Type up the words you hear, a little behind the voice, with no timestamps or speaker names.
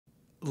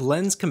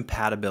Lens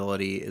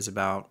compatibility is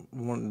about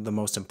one of the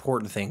most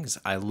important things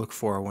I look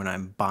for when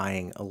I'm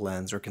buying a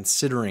lens or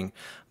considering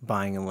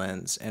buying a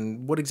lens.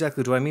 And what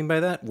exactly do I mean by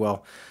that?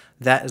 Well,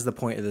 that is the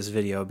point of this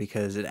video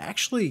because it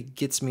actually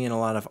gets me in a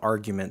lot of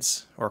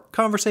arguments or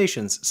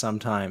conversations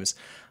sometimes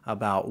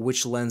about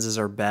which lenses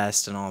are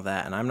best and all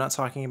that. And I'm not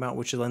talking about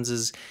which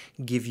lenses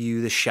give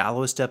you the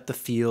shallowest depth of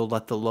field,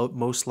 let the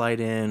most light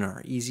in,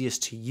 or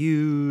easiest to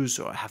use,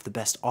 or have the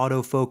best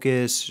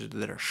autofocus,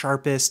 that are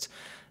sharpest.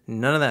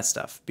 None of that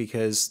stuff,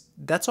 because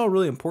that's all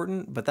really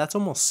important, but that's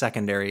almost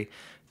secondary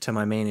to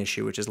my main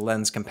issue, which is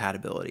lens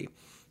compatibility.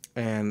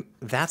 And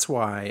that's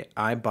why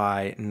I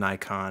buy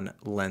Nikon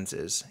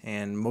lenses,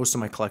 and most of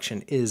my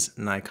collection is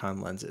Nikon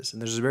lenses.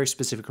 And there's a very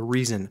specific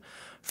reason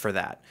for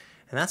that.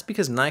 And that's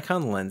because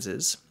Nikon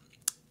lenses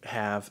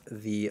have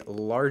the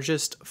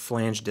largest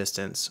flange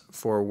distance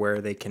for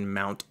where they can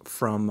mount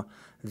from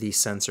the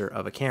sensor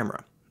of a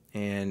camera.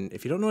 And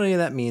if you don't know what any of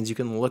that means, you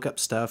can look up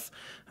stuff.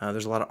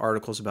 There's a lot of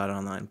articles about it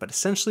online. But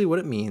essentially what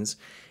it means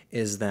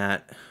is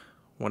that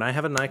when I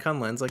have a Nikon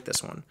lens like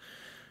this one,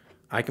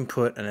 I can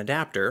put an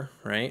adapter,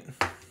 right?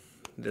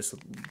 This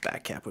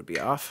back cap would be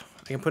off.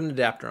 I can put an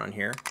adapter on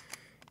here,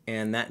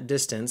 and that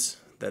distance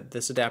that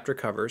this adapter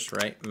covers,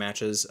 right,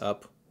 matches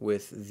up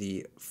with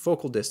the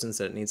focal distance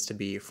that it needs to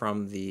be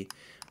from the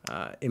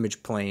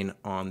image plane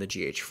on the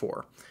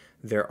GH4.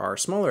 There are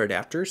smaller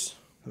adapters.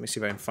 Let me see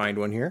if I can find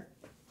one here,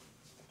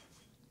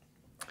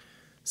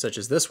 such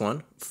as this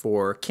one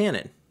for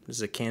Canon. This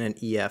is a Canon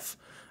EF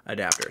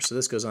adapter. So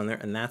this goes on there,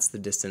 and that's the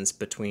distance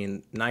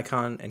between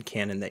Nikon and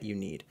Canon that you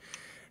need.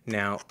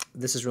 Now,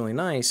 this is really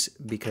nice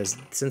because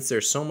since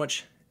there's so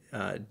much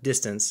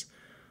distance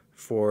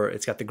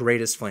it's got the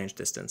greatest flange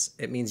distance,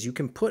 it means you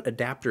can put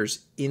adapters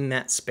in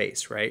that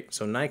space, right?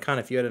 So Nikon,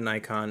 if you had a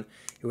Nikon,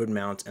 it would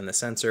mount, and the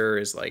sensor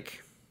is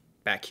like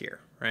back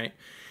here, right?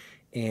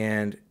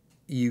 And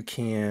you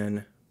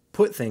can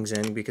put things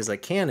in because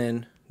like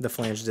Canon, the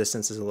flange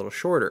distance is a little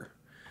shorter.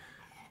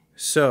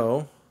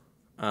 So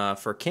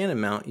for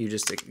Canon mount, you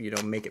just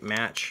make it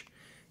match,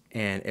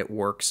 and it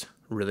works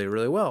really,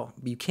 really well.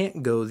 You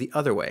can't go the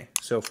other way.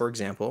 So for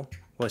example,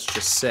 let's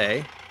just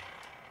say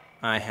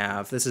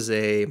this is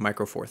a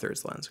micro four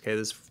thirds lens. Okay,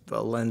 this is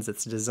a lens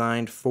that's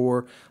designed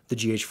for the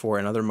GH4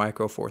 and other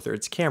micro four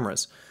thirds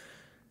cameras.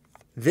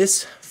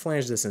 This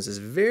flange distance is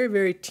very,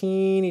 very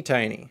teeny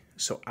tiny.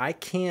 So I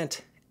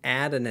can't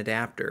add an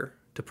adapter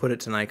to put it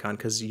to Nikon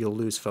because you'll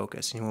lose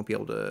focus. You won't be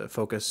able to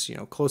focus,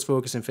 close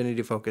focus,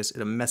 infinity focus.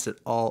 It'll mess it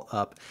all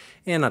up.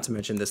 And not to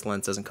mention this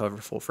lens doesn't cover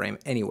full frame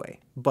anyway.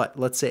 But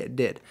let's say it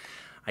did.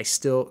 I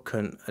still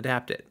couldn't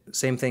adapt it.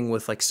 Same thing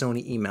with like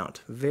Sony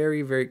E-mount.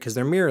 Very, very, because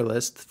they're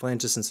mirrorless, the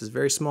flange distance is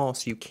very small,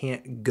 so you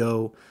can't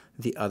go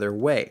the other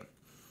way.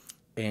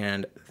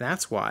 And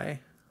that's why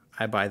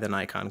I buy the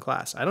Nikon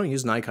glass. I don't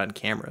use Nikon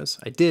cameras.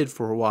 I did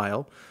for a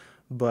while,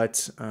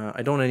 but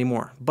I don't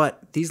anymore.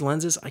 But these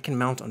lenses I can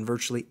mount on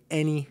virtually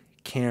any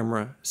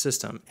camera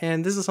system.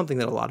 And this is something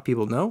that a lot of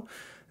people know.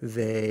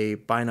 They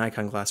buy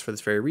Nikon glass for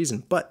this very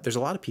reason. But there's a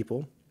lot of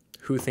people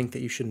who think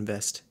that you should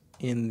invest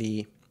in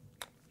the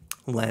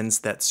lens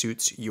that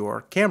suits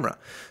your camera.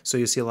 So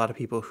you see a lot of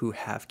people who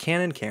have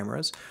Canon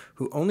cameras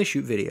who only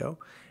shoot video,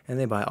 and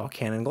they buy all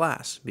Canon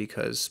glass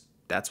because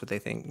that's what they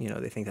think,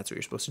 they think that's what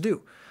you're supposed to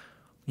do.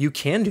 You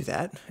can do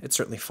that. It's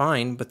certainly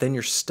fine, but then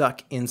you're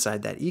stuck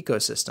inside that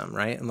ecosystem,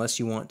 right? Unless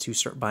you want to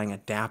start buying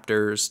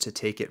adapters to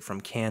take it from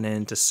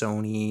Canon to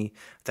Sony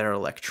that are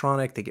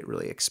electronic. They get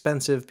really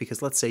expensive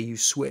because let's say you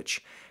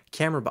switch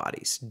camera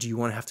bodies. Do you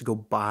want to have to go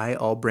buy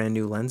all brand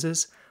new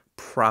lenses?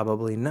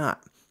 Probably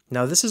not.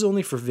 Now, this is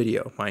only for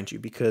video, mind you,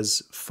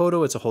 because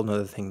photo, it's a whole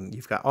nother thing.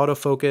 You've got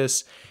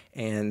autofocus,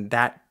 and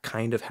that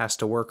kind of has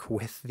to work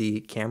with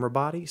the camera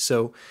body.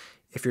 So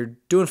if you're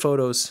doing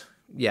photos,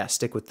 yeah,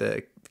 stick with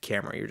the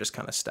camera. You're just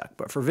kind of stuck.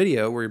 But for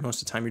video, where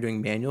most of the time you're doing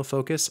manual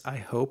focus, I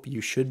hope you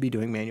should be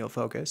doing manual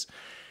focus.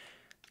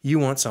 You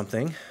want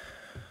something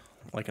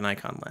like a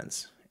Nikon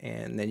lens.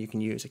 And then you can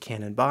use a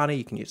Canon body,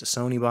 you can use a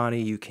Sony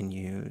body, you can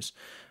use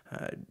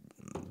a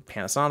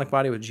Panasonic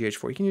body with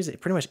GH4. You can use it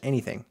pretty much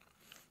anything.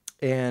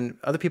 And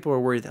other people are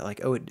worried that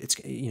like, oh,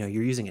 it's you're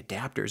using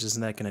adapters.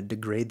 Isn't that going to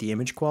degrade the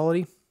image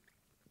quality?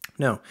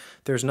 No,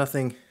 there's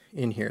nothing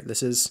in here.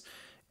 This is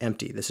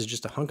empty. This is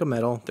just a hunk of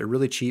metal. They're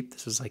really cheap.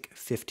 This is like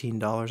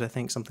 $15, I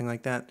think, something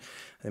like that.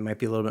 They might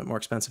be a little bit more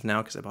expensive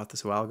now because I bought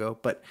this a while ago.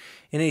 But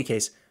in any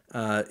case,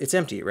 it's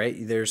empty, right?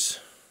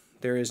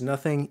 There is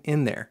nothing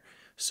in there.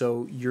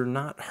 So you're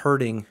not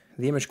hurting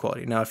the image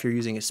quality. Now, if you're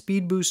using a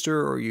speed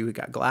booster or you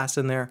got glass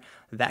in there,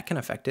 that can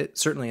affect it,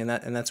 certainly, and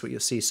that's what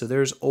you'll see. So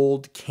there's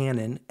old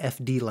Canon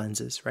FD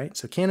lenses, right?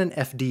 So Canon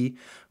FD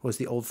was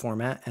the old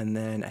format, and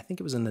then I think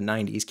it was in the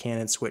 90s,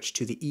 Canon switched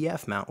to the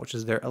EF mount, which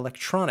is their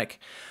electronic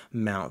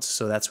mount.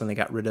 So that's when they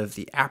got rid of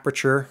the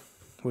aperture,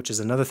 which is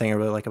another thing I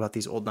really like about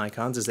these old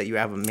Nikons, is that you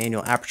have a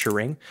manual aperture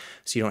ring,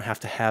 so you don't have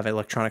to have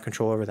electronic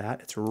control over that.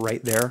 It's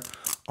right there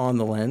on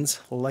the lens,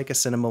 like a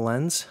cinema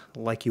lens,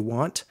 like you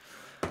want.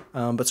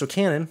 But so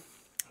Canon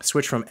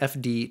switch from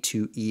FD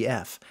to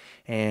EF.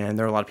 And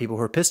there are a lot of people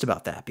who are pissed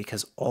about that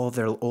because all of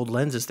their old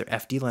lenses, their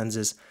FD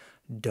lenses,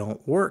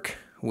 don't work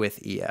with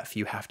EF.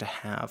 You have to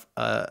have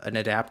an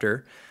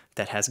adapter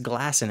that has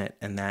glass in it,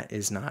 and that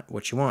is not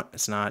what you want.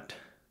 It's not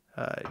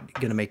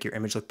going to make your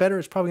image look better.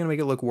 It's probably going to make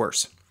it look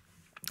worse.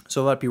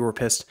 So a lot of people were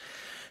pissed.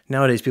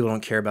 Nowadays, people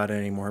don't care about it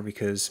anymore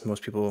because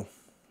most people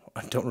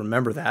don't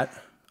remember that.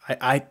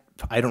 I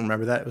don't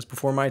remember that. It was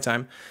before my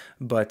time,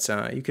 but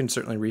you can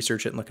certainly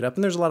research it and look it up.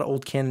 And there's a lot of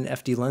old Canon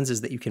FD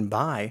lenses that you can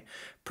buy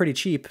pretty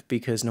cheap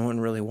because no one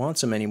really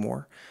wants them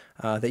anymore,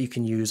 that you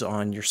can use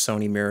on your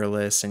Sony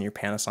mirrorless and your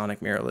Panasonic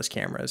mirrorless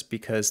cameras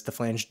because the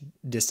flange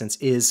distance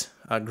is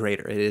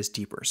greater. It is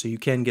deeper. So you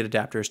can get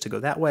adapters to go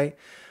that way,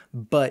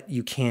 but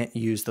you can't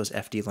use those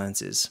FD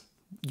lenses.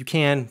 You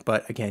can,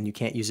 but again, you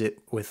can't use it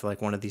with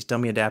like one of these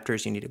dummy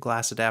adapters. You need a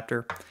glass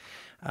adapter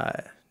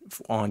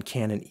on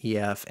Canon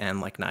EF and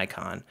like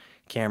Nikon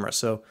cameras,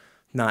 so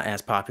not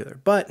as popular.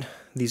 But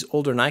these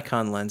older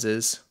Nikon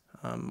lenses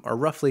are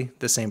roughly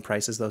the same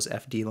price as those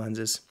FD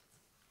lenses,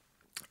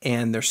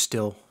 and they're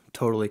still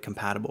totally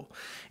compatible.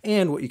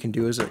 And what you can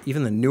do is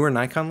even the newer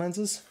Nikon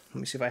lenses,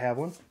 let me see if I have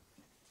one.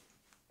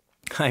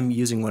 I'm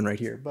using one right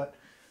here, but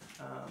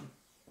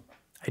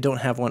I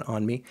don't have one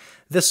on me.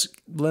 This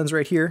lens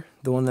right here,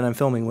 the one that I'm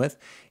filming with,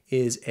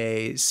 is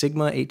a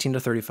Sigma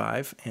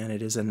 18-35, and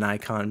it is a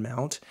Nikon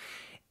mount.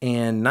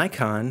 And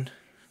Nikon,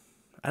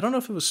 I don't know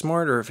if it was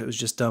smart or if it was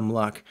just dumb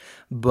luck,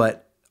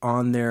 but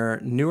on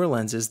their newer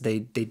lenses, they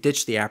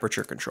ditched the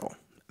aperture control.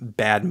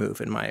 Bad move,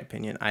 in my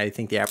opinion. I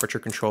think the aperture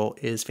control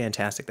is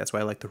fantastic. That's why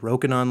I like the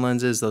Rokinon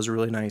lenses. Those are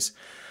really nice.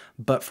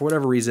 But for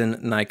whatever reason,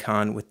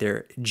 Nikon with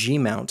their G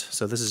mount,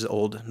 so this is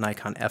old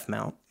Nikon F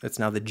mount, it's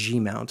now the G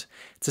mount.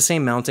 It's the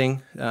same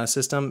mounting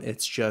system,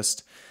 it's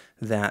just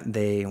that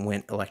they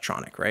went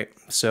electronic, right?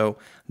 So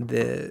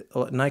the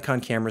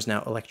Nikon cameras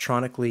now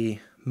electronically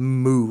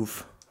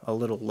move a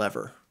little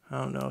lever. I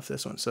don't know if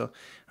this one, so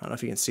I don't know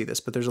if you can see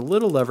this, but there's a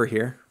little lever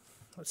here.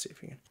 Let's see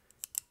if you can.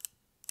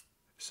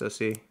 So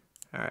see,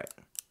 all right.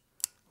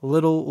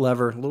 Little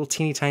lever, little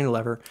teeny tiny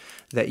lever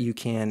that you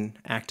can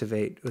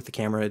activate with the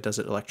camera. It does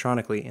it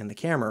electronically in the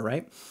camera,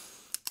 right?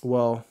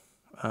 Well,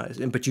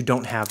 but you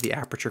don't have the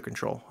aperture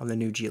control on the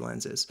new G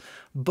lenses.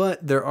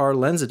 But there are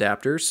lens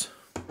adapters.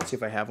 Let's see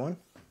if I have one.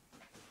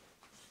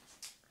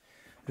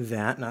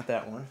 Not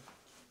that one.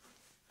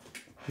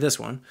 This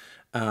one,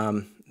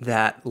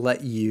 that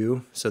let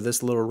you, so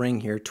this little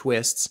ring here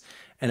twists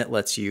and it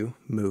lets you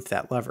move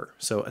that lever.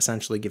 So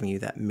essentially giving you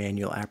that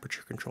manual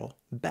aperture control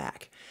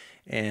back.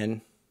 And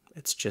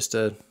it's just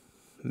a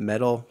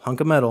metal hunk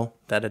of metal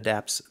that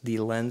adapts the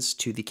lens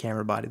to the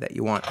camera body that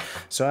you want.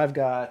 So I've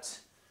got,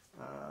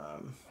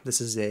 this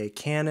is a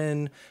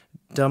Canon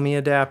dummy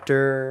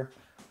adapter.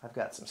 I've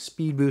got some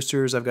speed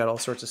boosters. I've got all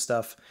sorts of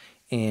stuff.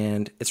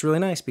 And it's really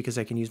nice because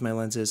I can use my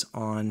lenses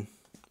on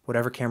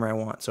whatever camera I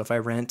want. So if I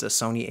rent a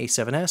Sony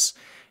A7S,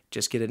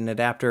 just get an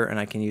adapter and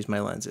I can use my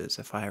lenses.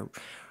 If I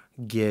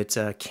get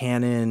a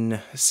Canon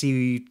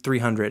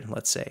C300,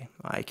 let's say,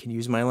 I can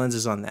use my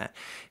lenses on that.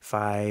 If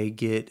I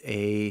get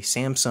a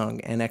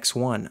Samsung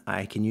NX1,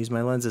 I can use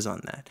my lenses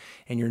on that.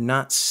 And you're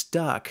not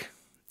stuck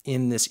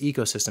in this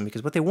ecosystem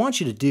because what they want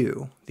you to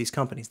do, these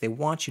companies, they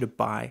want you to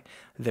buy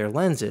their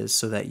lenses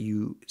so that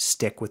you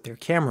stick with their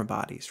camera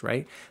bodies,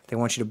 right? They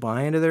want you to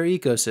buy into their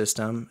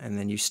ecosystem and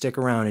then you stick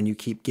around and you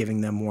keep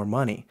giving them more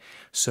money.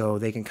 So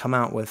they can come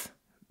out with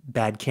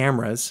bad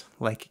cameras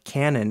like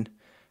Canon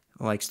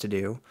likes to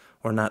do,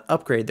 or not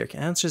upgrade their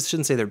cameras. I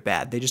shouldn't say they're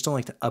bad. They just don't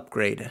like to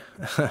upgrade.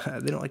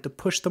 They don't like to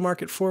push the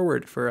market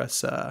forward for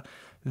us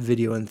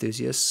video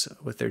enthusiasts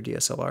with their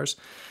DSLRs.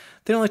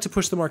 They don't like to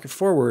push the market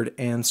forward,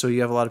 and so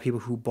you have a lot of people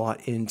who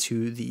bought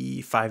into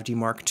the 5D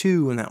Mark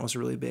II, and that was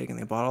really big, and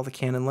they bought all the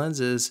Canon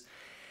lenses,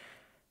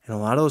 and a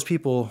lot of those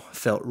people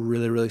felt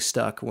really, really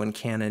stuck when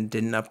Canon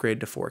didn't upgrade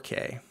to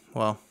 4K.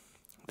 Well,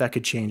 that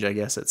could change, I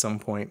guess, at some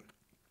point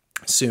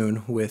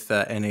soon with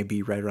NAB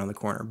right around the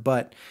corner,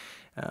 but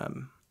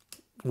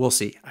we'll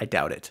see. I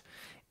doubt it.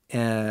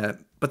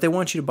 But they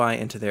want you to buy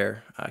into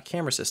their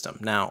camera system.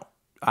 Now,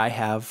 I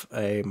have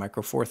a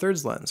micro four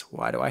thirds lens.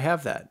 Why do I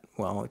have that?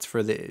 Well, it's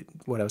for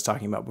what I was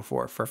talking about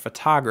before, for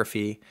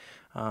photography.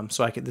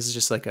 So this is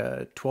just like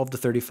a 12 to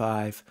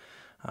 35,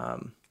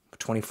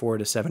 24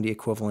 to 70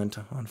 equivalent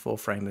on full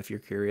frame. If you're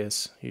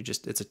curious,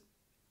 it's a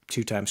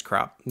 2x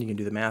crop. You can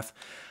do the math.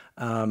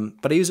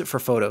 But I use it for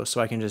photos,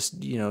 so I can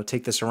just,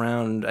 take this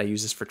around. I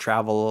use this for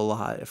travel a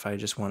lot if I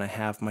just want to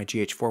have my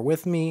GH4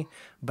 with me,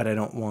 but I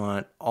don't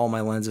want all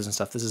my lenses and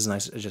stuff. This is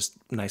nice, just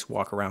nice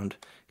walk around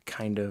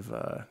kind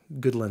of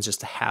good lens just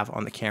to have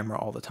on the camera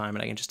all the time,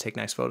 and I can just take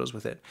nice photos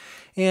with it.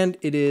 And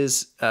it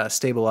is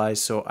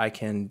stabilized, so I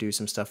can do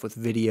some stuff with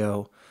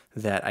video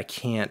that I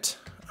can't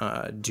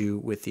do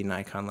with the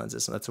Nikon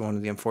lenses. And that's one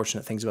of the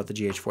unfortunate things about the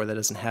GH4, that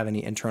doesn't have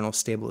any internal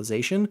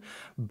stabilization.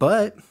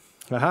 But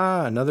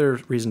another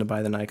reason to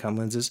buy the Nikon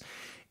lenses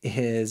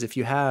is if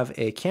you have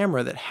a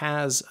camera that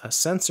has a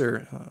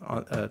sensor,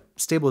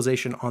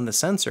 stabilization on the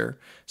sensor,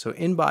 so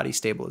in-body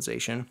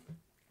stabilization,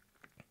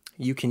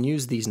 you can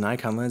use these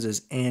Nikon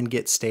lenses and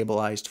get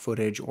stabilized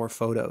footage or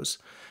photos,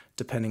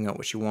 depending on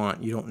what you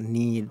want. You don't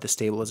need the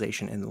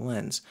stabilization in the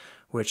lens,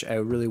 which I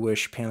really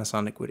wish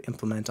Panasonic would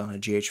implement on a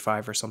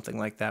GH5 or something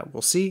like that.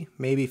 We'll see,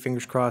 maybe,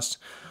 fingers crossed,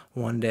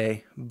 one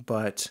day.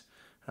 But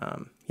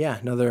yeah,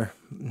 another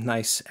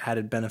nice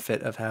added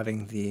benefit of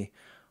having the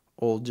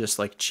old, just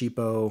like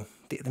cheapo.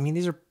 I mean,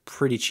 these are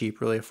pretty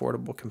cheap, really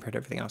affordable compared to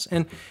everything else.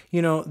 And,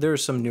 you know,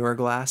 there's some newer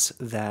glass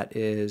that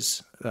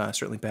is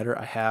certainly better.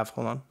 I have,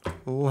 hold on,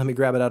 let me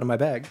grab it out of my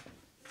bag.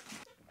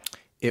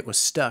 It was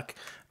stuck.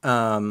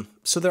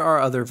 So there are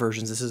other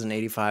versions. This is an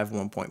 85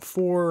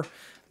 1.4.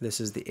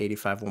 This is the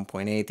 85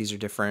 1.8. These are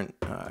different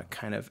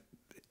kind of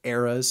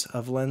eras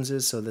of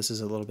lenses. So this is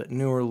a little bit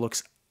newer,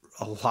 looks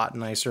a lot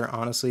nicer,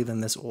 honestly,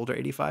 than this older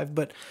 85.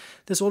 But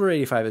this older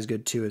 85 is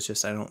good too. It's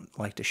just I don't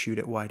like to shoot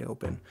it wide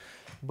open.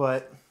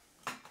 But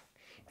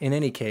in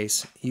any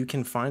case, you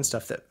can find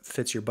stuff that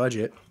fits your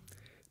budget,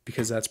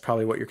 because that's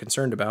probably what you're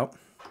concerned about.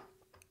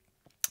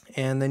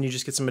 And then you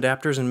just get some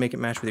adapters and make it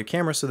match with your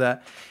camera, so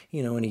that,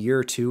 you know, in a year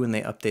or two, when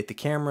they update the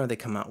camera, they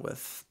come out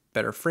with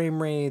better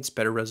frame rates,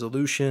 better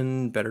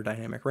resolution, better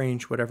dynamic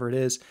range, whatever it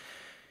is.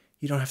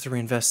 You don't have to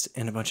reinvest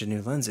in a bunch of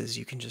new lenses.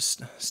 You can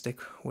just stick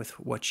with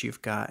what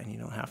you've got, and you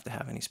don't have to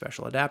have any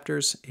special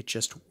adapters. It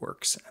just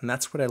works. And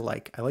that's what I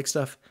like. I like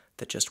stuff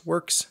that just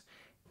works,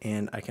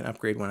 and I can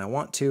upgrade when I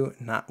want to,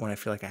 not when I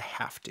feel like I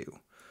have to.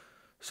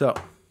 So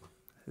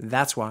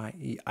that's why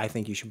I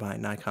think you should buy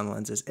Nikon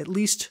lenses, at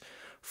least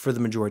for the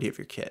majority of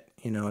your kit.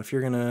 You know, if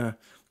you're gonna,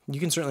 you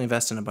can certainly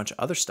invest in a bunch of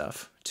other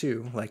stuff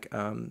too. Like,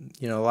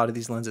 you know, a lot of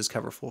these lenses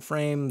cover full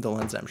frame. The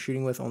lens I'm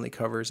shooting with only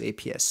covers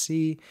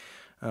APS-C.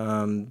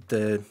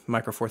 The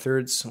micro four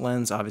thirds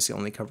lens obviously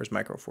only covers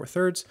micro four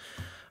thirds.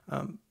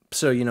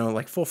 So, you know,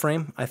 like full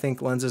frame, I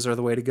think lenses are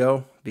the way to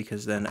go,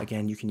 because then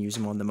again, you can use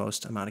them on the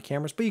most amount of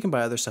cameras, but you can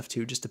buy other stuff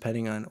too, just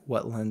depending on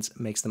what lens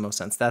makes the most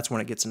sense. That's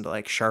when it gets into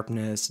like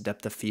sharpness,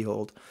 depth of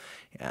field,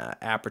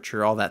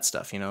 aperture, all that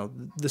stuff, you know,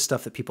 the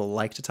stuff that people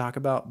like to talk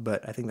about.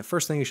 But I think the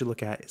first thing you should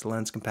look at is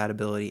lens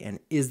compatibility, and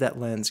is that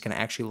lens going to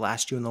actually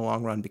last you in the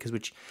long run? Because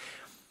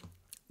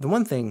the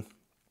one thing,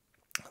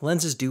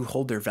 lenses do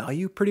hold their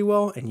value pretty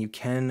well, and you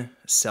can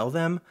sell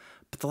them,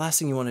 but the last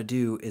thing you want to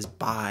do is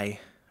buy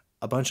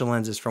a bunch of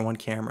lenses for one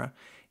camera.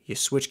 You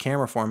switch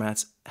camera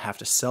formats, have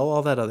to sell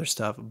all that other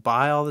stuff,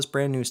 buy all this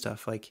brand new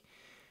stuff. Like,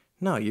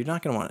 no, you're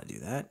not going to want to do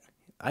that.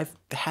 I've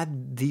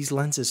had these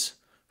lenses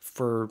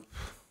for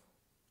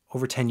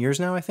over 10 years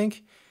now, I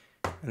think,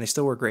 and they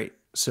still work great.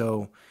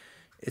 So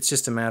it's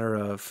just a matter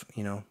of,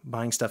 you know,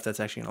 buying stuff that's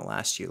actually going to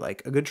last you,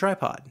 like a good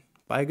tripod.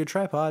 Buy a good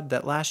tripod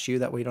that lasts you.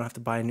 That way you don't have to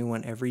buy a new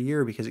one every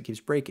year because it keeps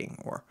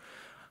breaking, or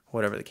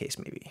whatever the case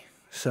may be.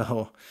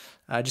 So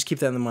just keep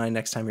that in mind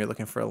next time you're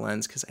looking for a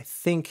lens, because I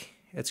think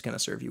it's going to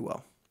serve you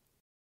well.